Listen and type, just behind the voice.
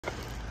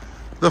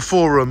The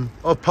forum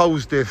of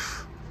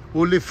Polsdiff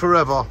will live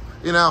forever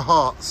in our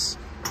hearts.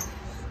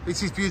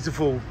 It is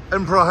beautiful.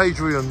 Emperor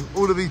Hadrian,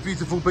 all of these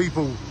beautiful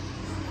people.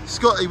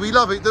 Scotty, we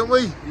love it, don't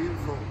we?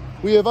 Beautiful.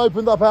 We have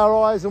opened up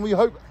our eyes and we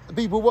hope the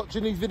people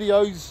watching these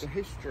videos... The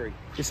history.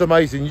 It's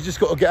amazing. You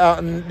just got to get out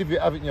and live it,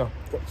 haven't you?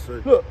 Got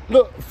to. Look,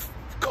 look,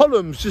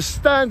 columns just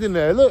standing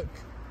there, look.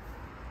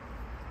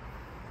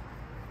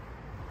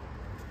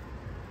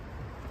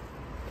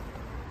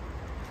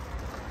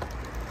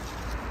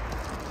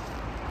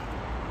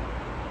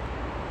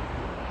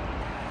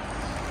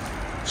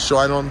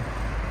 Shine on.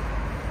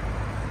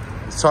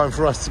 It's time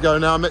for us to go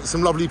now. I met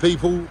some lovely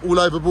people all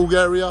over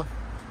Bulgaria.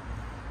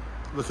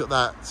 Look at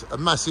that, a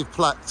massive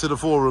plaque to the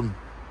forum.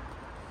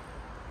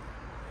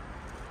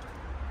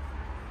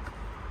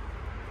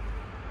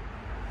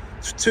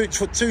 It's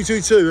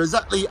 222,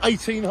 exactly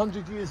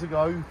 1800 years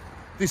ago,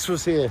 this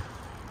was here.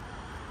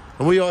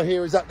 And we are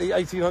here exactly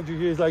 1800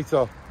 years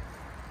later.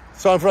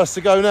 It's time for us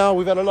to go now.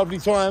 We've had a lovely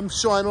time.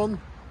 Shine on.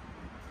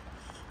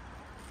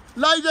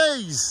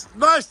 Ladies,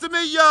 nice to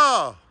meet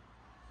ya.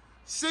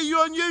 See you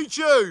on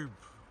YouTube.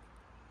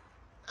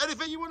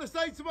 Anything you want to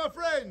say to my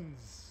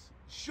friends?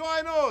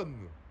 Shine on.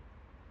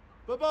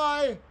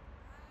 Bye-bye.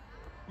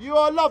 You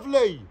are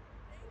lovely.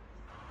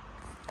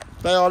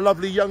 They are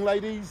lovely young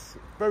ladies,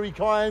 very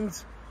kind,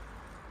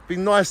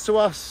 been nice to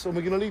us, and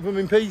we're going to leave them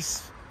in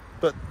peace.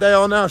 But they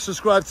are now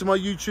subscribed to my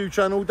YouTube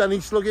channel,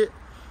 Danny Sloggett.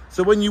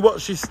 So when you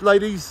watch this,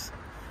 ladies,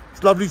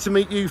 it's lovely to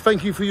meet you.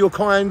 Thank you for your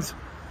kindness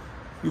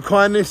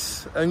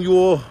and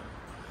your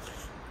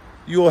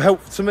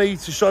help to me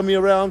to show me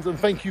around, and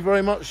thank you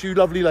very much, you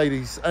lovely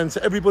ladies. And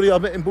to everybody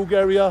I've met in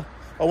Bulgaria,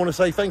 I want to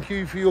say thank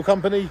you for your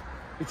company.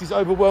 It is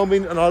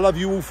overwhelming and I love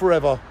you all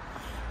forever.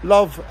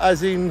 Love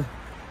as in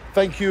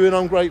thank you and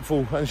I'm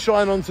grateful. And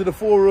shine on to the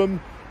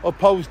forum of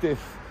Polsdiff.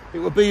 It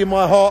will be in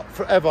my heart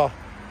forever.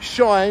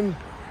 Shine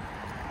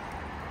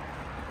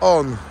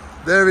on.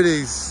 There it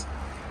is.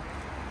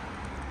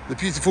 The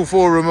beautiful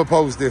forum of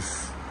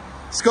Polsdiff.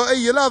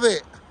 Scotty, you love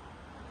it?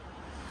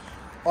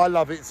 I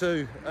love it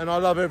too, and I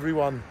love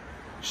everyone.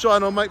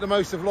 Shine on, make the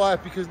most of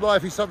life, because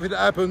life is something that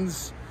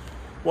happens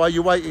while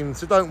you're waiting.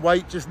 So don't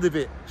wait, just live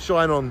it.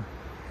 Shine on.